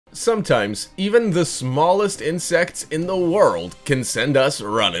Sometimes, even the smallest insects in the world can send us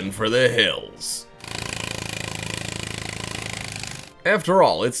running for the hills. After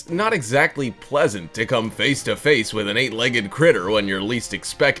all, it's not exactly pleasant to come face to face with an 8-legged critter when you're least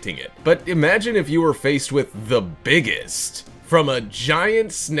expecting it. But imagine if you were faced with the biggest. From a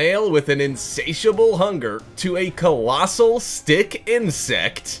giant snail with an insatiable hunger to a colossal stick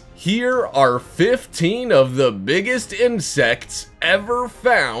insect, here are 15 of the biggest insects ever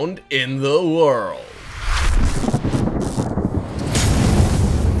found in the world.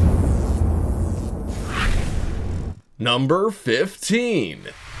 Number 15.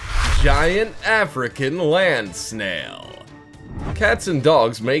 Giant African land snail. Cats and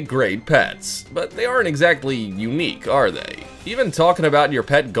dogs make great pets, but they aren't exactly unique, are they? Even talking about your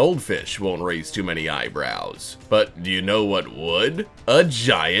pet goldfish won't raise too many eyebrows. But do you know what would? A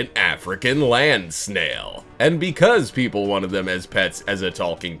giant African land snail. And because people wanted them as pets as a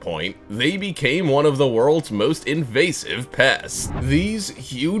talking point, they became one of the world's most invasive pests. These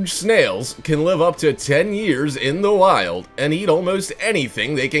huge snails can live up to 10 years in the wild and eat almost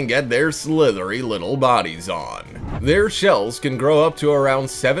anything they can get their slithery little bodies on. Their shells can grow up to around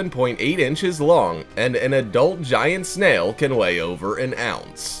 7.8 inches long, and an adult giant snail can weigh over an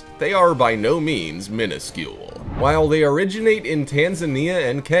ounce. They are by no means minuscule. While they originate in Tanzania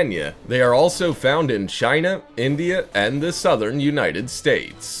and Kenya, they are also found in China, India, and the southern United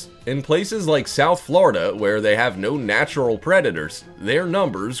States. In places like South Florida, where they have no natural predators, their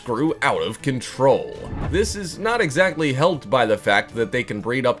numbers grew out of control. This is not exactly helped by the fact that they can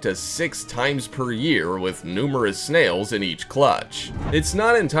breed up to 6 times per year with numerous snails in each clutch. It's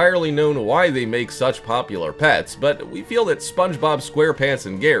not entirely known why they make such popular pets, but we feel that SpongeBob SquarePants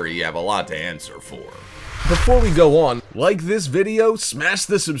and Gary have a lot to answer for. Before we go on, like this video, smash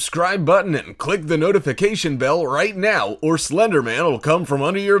the subscribe button, and click the notification bell right now, or Slenderman will come from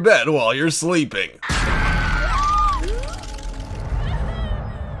under your bed while you're sleeping.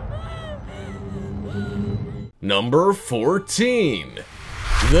 Number 14.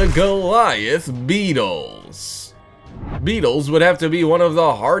 The Goliath beetles. Beetles would have to be one of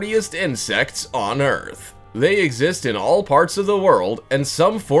the hardiest insects on Earth. They exist in all parts of the world, and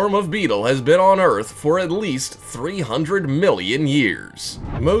some form of beetle has been on Earth for at least 300 million years.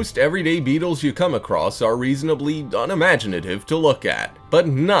 Most everyday beetles you come across are reasonably unimaginative to look at, but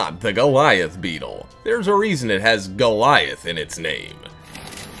not the Goliath beetle. There's a reason it has Goliath in its name.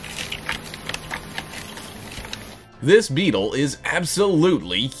 This beetle is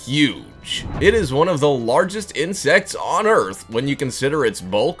absolutely huge. It is one of the largest insects on Earth when you consider its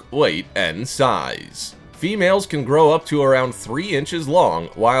bulk, weight, and size. Females can grow up to around 3 inches long,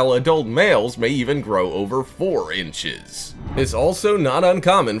 while adult males may even grow over 4 inches. It's also not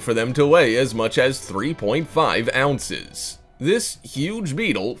uncommon for them to weigh as much as 3.5 ounces. This huge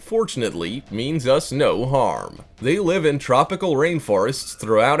beetle, fortunately, means us no harm. They live in tropical rainforests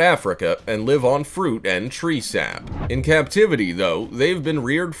throughout Africa and live on fruit and tree sap. In captivity, though, they've been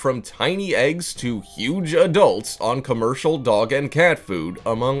reared from tiny eggs to huge adults on commercial dog and cat food,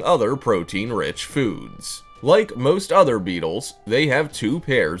 among other protein-rich foods. Like most other beetles, they have 2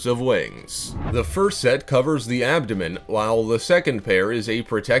 pairs of wings. The first set covers the abdomen, while the second pair is a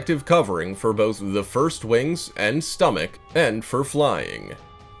protective covering for both the first wings and stomach, and for flying.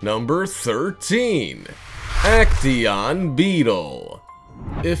 Number 13. Actaeon beetle.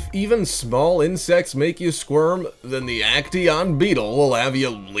 If even small insects make you squirm, then the Actaeon beetle will have you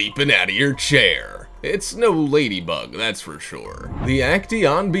leaping out of your chair. It's no ladybug, that's for sure. The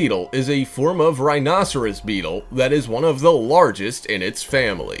Actaeon beetle is a form of rhinoceros beetle that is one of the largest in its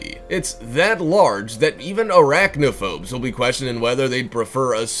family. It's that large that even arachnophobes will be questioning whether they'd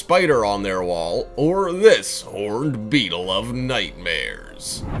prefer a spider on their wall or this horned beetle of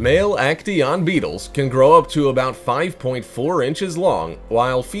nightmares. Male Actaeon beetles can grow up to about 5.4 inches long,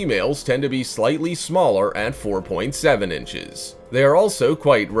 while females tend to be slightly smaller at 4.7 inches. They are also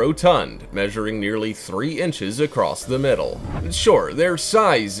quite rotund, measuring nearly 3 inches across the middle. Sure, their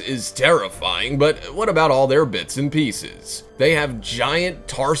size is terrifying, but what about all their bits and pieces? They have giant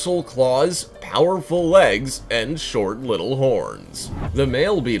tarsal claws, powerful legs, and short little horns. The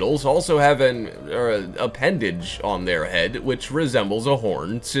male beetles also have an appendage on their head which resembles a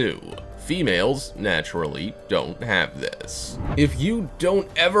horn too. Females, naturally, don't have this. If you don't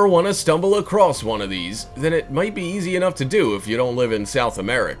ever want to stumble across one of these, then it might be easy enough to do if you don't live in South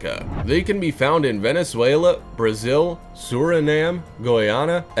America. They can be found in Venezuela, Brazil, Suriname,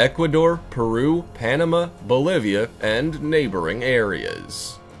 Guyana, Ecuador, Peru, Panama, Bolivia, and neighboring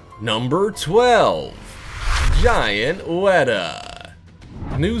areas. Number 12. Giant Weta.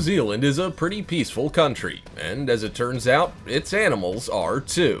 New Zealand is a pretty peaceful country, and as it turns out, its animals are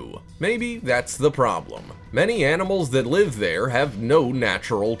too. Maybe that's the problem. Many animals that live there have no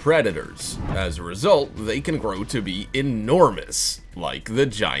natural predators. As a result, they can grow to be enormous, like the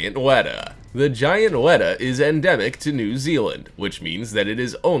giant weta. The giant weta is endemic to New Zealand, which means that it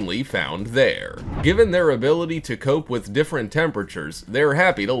is only found there. Given their ability to cope with different temperatures, they're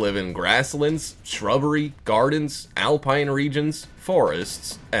happy to live in grasslands, shrubbery, gardens, alpine regions,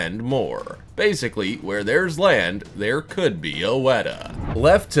 forests, and more. Basically, where there's land, there could be a weta.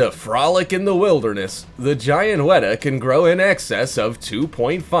 Left to frolic in the wilderness, the giant weta can grow in excess of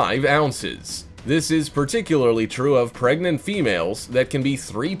 2.5 ounces. This is particularly true of pregnant females that can be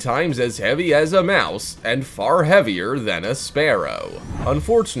 3 times as heavy as a mouse and far heavier than a sparrow.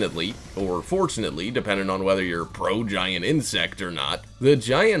 Unfortunately, or fortunately, depending on whether you're pro-giant insect or not, the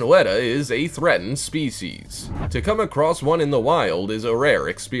giant weta is a threatened species. To come across one in the wild is a rare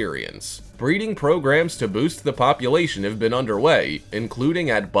experience. Breeding programs to boost the population have been underway,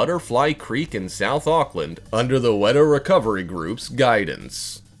 including at Butterfly Creek in South Auckland, under the Weta Recovery Group's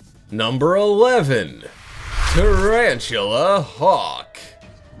guidance. Number 11. Tarantula hawk.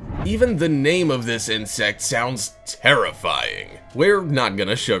 Even the name of this insect sounds terrifying. We're not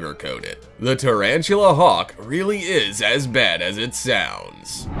gonna sugarcoat it. The tarantula hawk really is as bad as it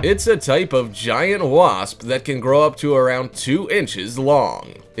sounds. It's a type of giant wasp that can grow up to around 2 inches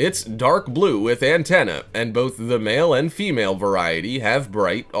long. It's dark blue with antennae, and both the male and female variety have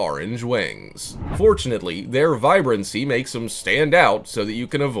bright orange wings. Fortunately, their vibrancy makes them stand out so that you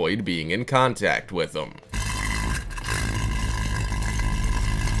can avoid being in contact with them.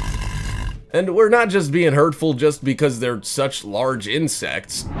 And we're not just being hurtful just because they're such large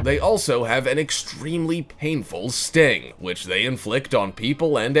insects, they also have an extremely painful sting, which they inflict on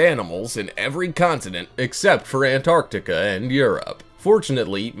people and animals in every continent except for Antarctica and Europe.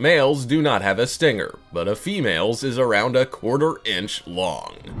 Fortunately, males do not have a stinger, but a female's is around 1/4 inch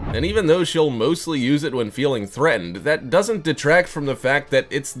long. And even though she'll mostly use it when feeling threatened, that doesn't detract from the fact that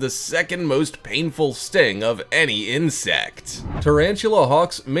it's the second most painful sting of any insect. Tarantula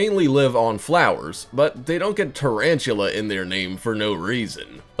hawks mainly live on flowers, but they don't get tarantula in their name for no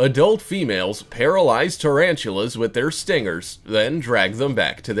reason. Adult females paralyze tarantulas with their stingers, then drag them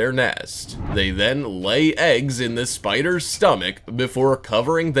back to their nest. They then lay eggs in the spider's stomach before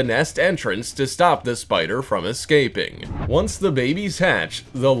covering the nest entrance to stop the spider from escaping. Once the babies hatch,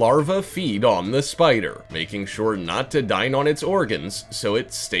 the larvae feed on the spider, making sure not to dine on its organs so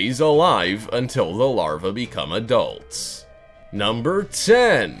it stays alive until the larvae become adults. Number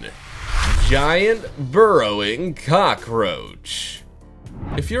 10. Giant burrowing cockroach.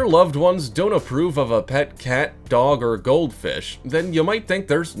 If your loved ones don't approve of a pet cat, dog, or goldfish, then you might think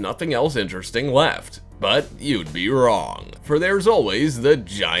there's nothing else interesting left. But you'd be wrong, for there's always the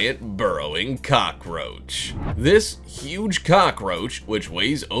giant burrowing cockroach. This huge cockroach, which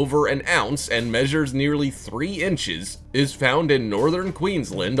weighs over an ounce and measures nearly 3 inches, is found in northern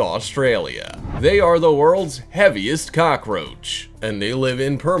Queensland, Australia. They are the world's heaviest cockroach, and they live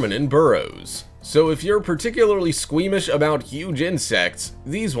in permanent burrows. So if you're particularly squeamish about huge insects,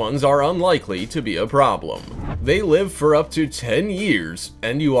 these ones are unlikely to be a problem. They live for up to 10 years,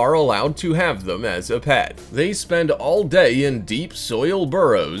 and you are allowed to have them as a pet. They spend all day in deep soil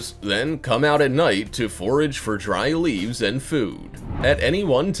burrows, then come out at night to forage for dry leaves and food. At any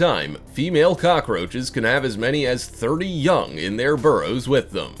one time, female cockroaches can have as many as 30 young in their burrows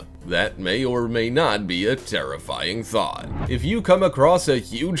with them. That may or may not be a terrifying thought. If you come across a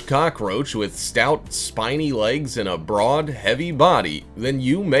huge cockroach with stout, spiny legs and a broad, heavy body, then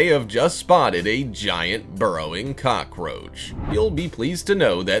you may have just spotted a giant burrowing cockroach. You'll be pleased to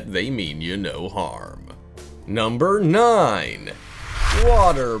know that they mean you no harm. Number 9.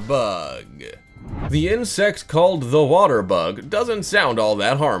 Water bug. The insect called the water bug doesn't sound all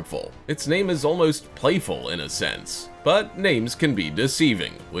that harmful. Its name is almost playful in a sense. But names can be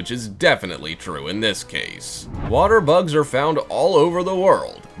deceiving, which is definitely true in this case. Water bugs are found all over the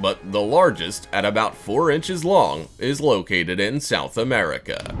world, but the largest, at about 4 inches long, is located in South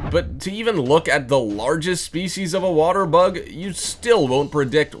America. But to even look at the largest species of a water bug, you still won't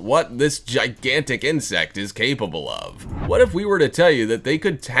predict what this gigantic insect is capable of. What if we were to tell you that they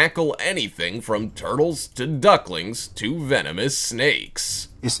could tackle anything from turtles to ducklings to venomous snakes?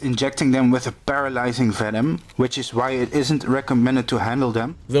 is injecting them with a paralyzing venom, which is why it isn't recommended to handle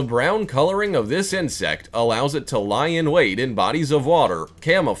them. The brown coloring of this insect allows it to lie in wait in bodies of water,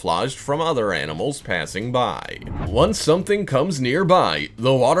 camouflaged from other animals passing by. Once something comes nearby,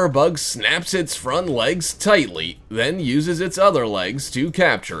 the water bug snaps its front legs tightly, then uses its other legs to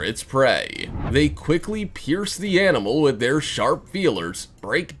capture its prey. They quickly pierce the animal with their sharp feelers,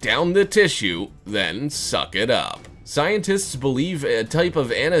 break down the tissue, then suck it up. Scientists believe a type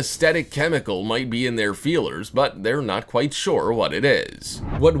of anesthetic chemical might be in their feelers, but they're not quite sure what it is.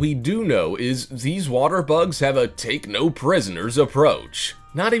 What we do know is these water bugs have a take-no-prisoners approach.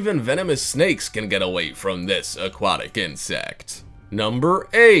 Not even venomous snakes can get away from this aquatic insect. Number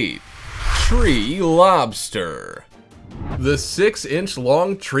 8. Tree lobster. The 6-inch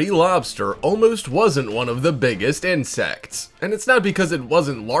long tree lobster almost wasn't one of the biggest insects. And it's not because it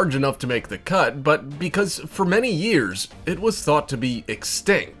wasn't large enough to make the cut, but because for many years, it was thought to be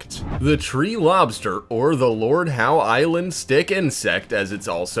extinct. The tree lobster, or the Lord Howe Island stick insect as it's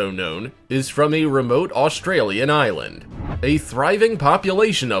also known, is from a remote Australian island. A thriving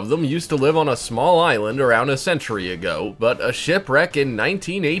population of them used to live on a small island around a century ago, but a shipwreck in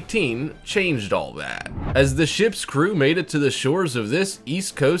 1918 changed all that. As the ship's crew made it to the shores of this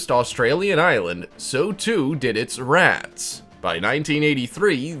East Coast Australian island, so too did its rats. By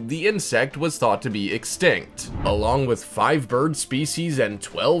 1983, the insect was thought to be extinct, along with 5 bird species and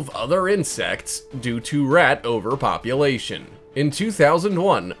 12 other insects due to rat overpopulation. In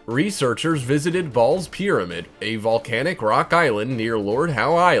 2001, researchers visited Ball's Pyramid, a volcanic rock island near Lord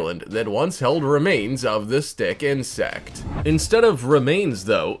Howe Island that once held remains of the stick insect. Instead of remains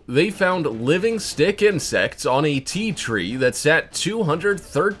though, they found living stick insects on a tea tree that sat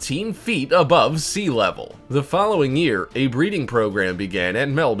 213 feet above sea level. The following year, a breeding program began at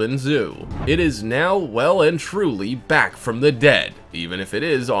Melbourne Zoo. It is now well and truly back from the dead, even if it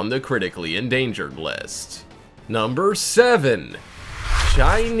is on the critically endangered list. Number 7.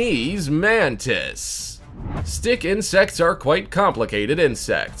 Chinese mantis. Stick insects are quite complicated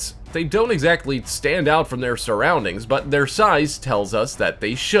insects. They don't exactly stand out from their surroundings, but their size tells us that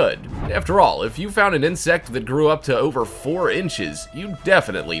they should. After all, if you found an insect that grew up to over 4 inches, you'd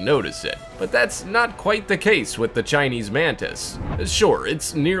definitely notice it. But that's not quite the case with the Chinese mantis. Sure,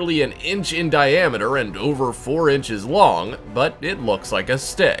 it's nearly an inch in diameter and over 4 inches long, but it looks like a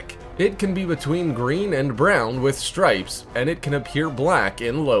stick. It can be between green and brown with stripes, and it can appear black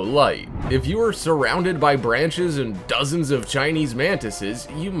in low light. If you are surrounded by branches and dozens of Chinese mantises,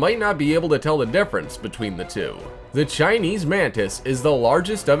 you might not be able to tell the difference between the two. The Chinese mantis is the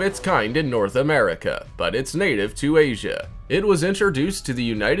largest of its kind in North America, but it's native to Asia. It was introduced to the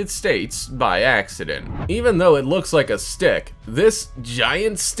United States by accident. Even though it looks like a stick, this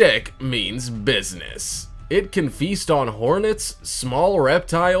giant stick means business. It can feast on hornets, small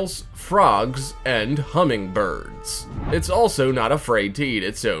reptiles, frogs, and hummingbirds. It's also not afraid to eat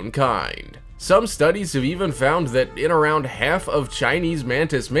its own kind. Some studies have even found that in around half of Chinese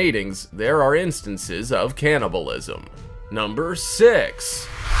mantis matings, there are instances of cannibalism. Number 6.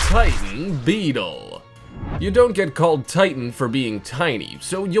 Titan beetle. You don't get called Titan for being tiny,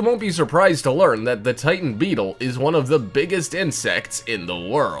 so you won't be surprised to learn that the Titan beetle is one of the biggest insects in the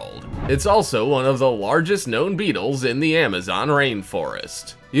world. It's also one of the largest known beetles in the Amazon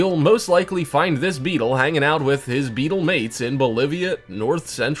rainforest. You'll most likely find this beetle hanging out with his beetle mates in Bolivia, north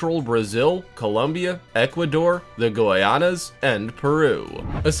central Brazil, Colombia, Ecuador, the Guianas, and Peru.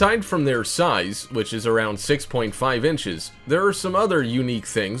 Aside from their size, which is around 6.5 inches, there are some other unique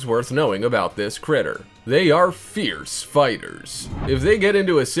things worth knowing about this critter. They are fierce fighters. If they get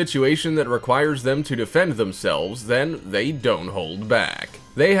into a situation that requires them to defend themselves, then they don't hold back.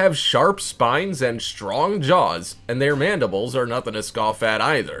 They have sharp spines and strong jaws, and their mandibles are nothing to scoff at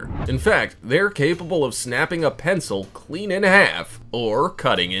either. In fact, they're capable of snapping a pencil clean in half, or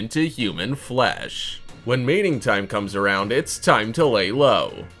cutting into human flesh. When mating time comes around, it's time to lay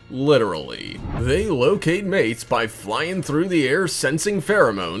low. Literally. They locate mates by flying through the air sensing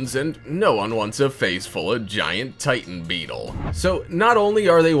pheromones, and no one wants a face full of giant Titan beetle. So not only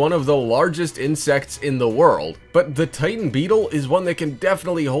are they one of the largest insects in the world, but the Titan beetle is one that can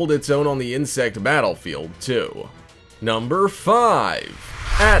definitely hold its own on the insect battlefield too. Number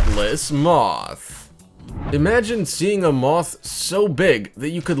 5. Atlas moth. Imagine seeing a moth so big that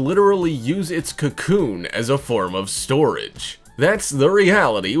you could literally use its cocoon as a form of storage. That's the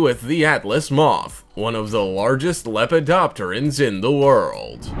reality with the Atlas moth, one of the largest lepidopterans in the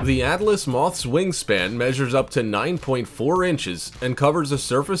world. The Atlas moth's wingspan measures up to 9.4 inches and covers a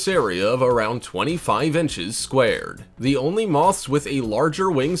surface area of around 25 inches squared. The only moths with a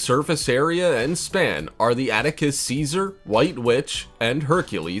larger wing surface area and span are the Atticus Caesar, White Witch, and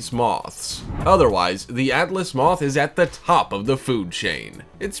Hercules moths. Otherwise, the Atlas moth is at the top of the food chain.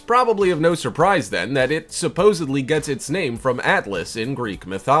 It's probably of no surprise then that it supposedly gets its name from Atlas in Greek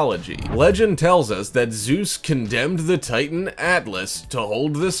mythology. Legend tells us that Zeus condemned the titan Atlas to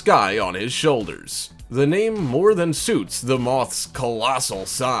hold the sky on his shoulders. The name more than suits the moth's colossal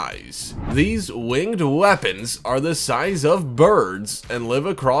size. These winged weapons are the size of birds and live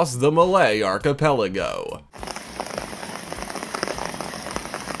across the Malay archipelago.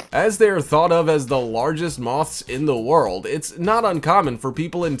 As they are thought of as the largest moths in the world, it's not uncommon for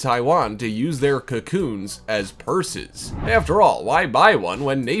people in Taiwan to use their cocoons as purses. After all, why buy one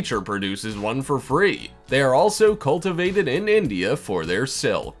when nature produces one for free? They are also cultivated in India for their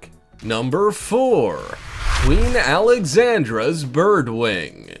silk. Number 4. Queen Alexandra's bird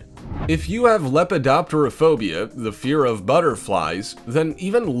wing. If you have lepidopterophobia, the fear of butterflies, then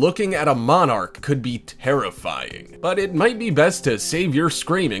even looking at a monarch could be terrifying. But it might be best to save your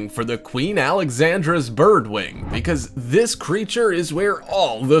screaming for the Queen Alexandra's birdwing, because this creature is where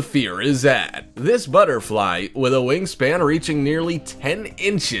all the fear is at. This butterfly, with a wingspan reaching nearly 10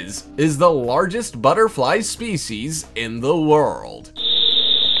 inches, is the largest butterfly species in the world.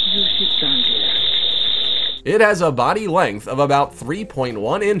 It has a body length of about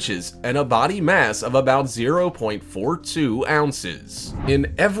 3.1 inches and a body mass of about 0.42 ounces.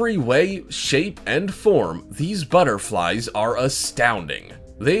 In every way, shape, and form, these butterflies are astounding.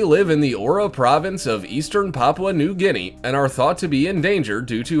 They live in the Ora province of eastern Papua New Guinea and are thought to be endangered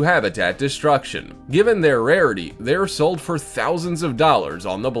due to habitat destruction. Given their rarity, they're sold for thousands of dollars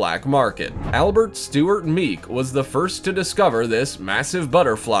on the black market. Albert Stuart Meek was the first to discover this massive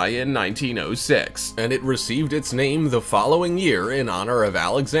butterfly in 1906, and it received its name the following year in honor of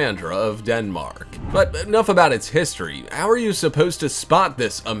Alexandra of Denmark. But enough about its history. How are you supposed to spot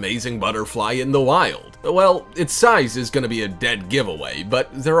this amazing butterfly in the wild? Well, its size is going to be a dead giveaway, but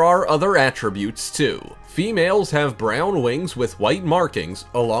there are other attributes too. Females have brown wings with white markings,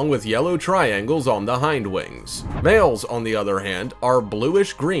 along with yellow triangles on the hind wings. Males, on the other hand, are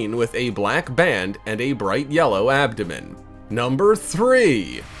bluish-green with a black band and a bright yellow abdomen. Number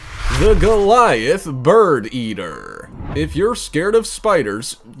 3. The Goliath Bird Eater. If you're scared of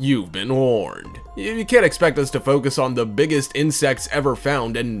spiders, you've been warned. You can't expect us to focus on the biggest insects ever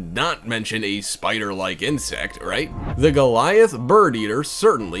found and not mention a spider-like insect, right? The Goliath bird eater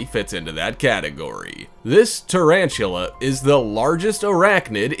certainly fits into that category. This tarantula is the largest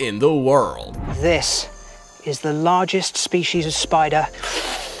arachnid in the world. This is the largest species of spider.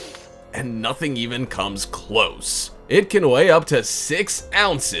 And nothing even comes close. It can weigh up to 6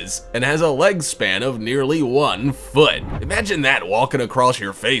 ounces and has a leg span of nearly 1 foot. Imagine that walking across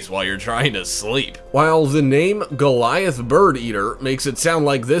your face while you're trying to sleep. While the name Goliath Bird Eater makes it sound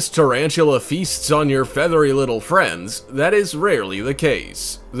like this tarantula feasts on your feathery little friends, that is rarely the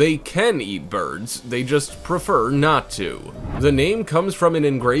case. They can eat birds, they just prefer not to. The name comes from an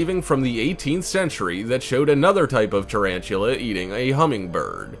engraving from the 18th century that showed another type of tarantula eating a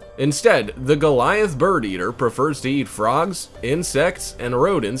hummingbird. Instead, the Goliath bird eater prefers to eat frogs, insects, and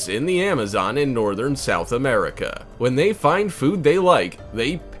rodents in the Amazon in northern South America. When they find food they like,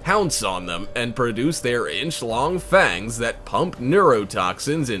 they pounce on them and produce their inch-long fangs that pump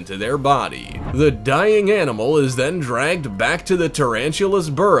neurotoxins into their body. The dying animal is then dragged back to the tarantula's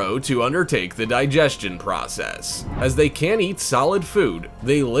burrow to undertake the digestion process. As they can't eat solid food,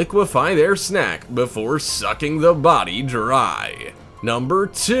 they liquefy their snack before sucking the body dry. Number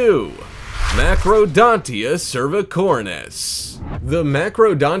 2. Macrodontia cervicornis. The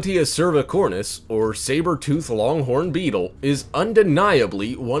Macrodontia cervicornis, or saber-toothed longhorn beetle, is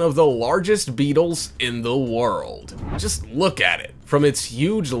undeniably one of the largest beetles in the world. Just look at it. From its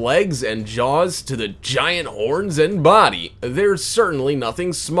huge legs and jaws to the giant horns and body, there's certainly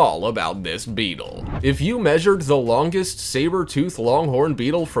nothing small about this beetle. If you measured the longest saber-toothed longhorn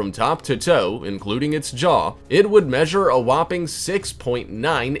beetle from top to toe, including its jaw, it would measure a whopping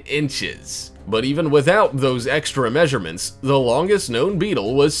 6.9 inches. But even without those extra measurements, the longest known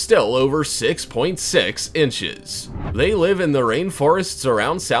beetle was still over 6.6 inches. They live in the rainforests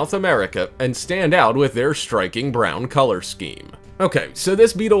around South America and stand out with their striking brown color scheme. Okay, so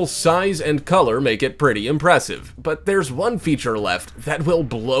this beetle's size and color make it pretty impressive, but there's one feature left that will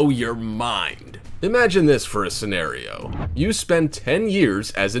blow your mind. Imagine this for a scenario. You spend 10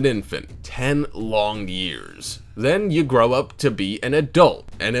 years as an infant, 10 long years. Then you grow up to be an adult,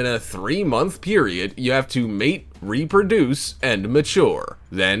 and in a 3-month period, you have to mate, reproduce, and mature.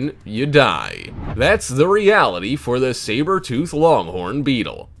 Then you die. That's the reality for the saber-toothed longhorn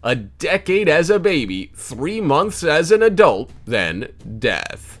beetle. A decade as a baby, 3 months as an adult, then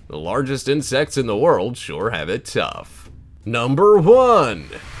death. The largest insects in the world sure have it tough. Number 1.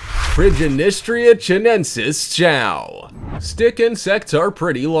 Phryganistria chinensis chow. Stick insects are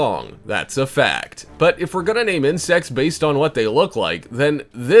pretty long, that's a fact. But if we're gonna name insects based on what they look like, then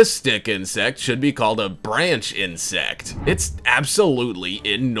this stick insect should be called a branch insect. It's absolutely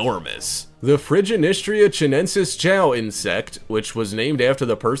enormous. The Phryganistria chinensis chow insect, which was named after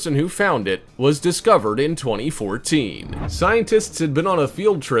the person who found it, was discovered in 2014. Scientists had been on a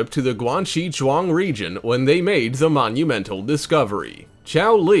field trip to the Guangxi Zhuang region when they made the monumental discovery.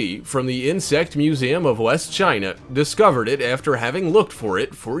 Chao Li from the Insect Museum of West China discovered it after having looked for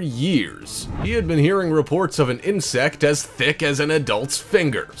it for years. He had been hearing reports of an insect as thick as an adult's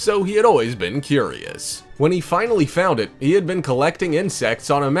finger, so he had always been curious. When he finally found it, he had been collecting insects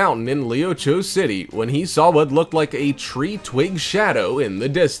on a mountain in Liuzhou City when he saw what looked like a tree twig shadow in the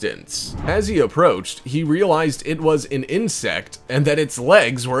distance. As he approached, he realized it was an insect and that its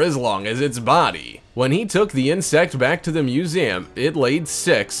legs were as long as its body. When he took the insect back to the museum, it laid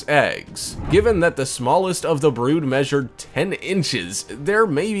 6 eggs. Given that the smallest of the brood measured 10 inches, there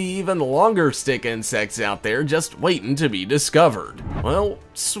may be even longer stick insects out there just waiting to be discovered. Well,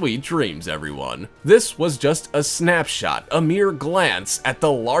 sweet dreams, everyone. This was just a snapshot, a mere glance at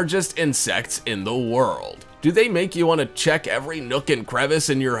the largest insects in the world. Do they make you want to check every nook and crevice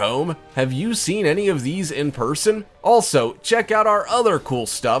in your home? Have you seen any of these in person? Also, check out our other cool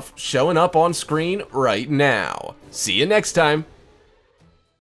stuff showing up on screen right now. See you next time!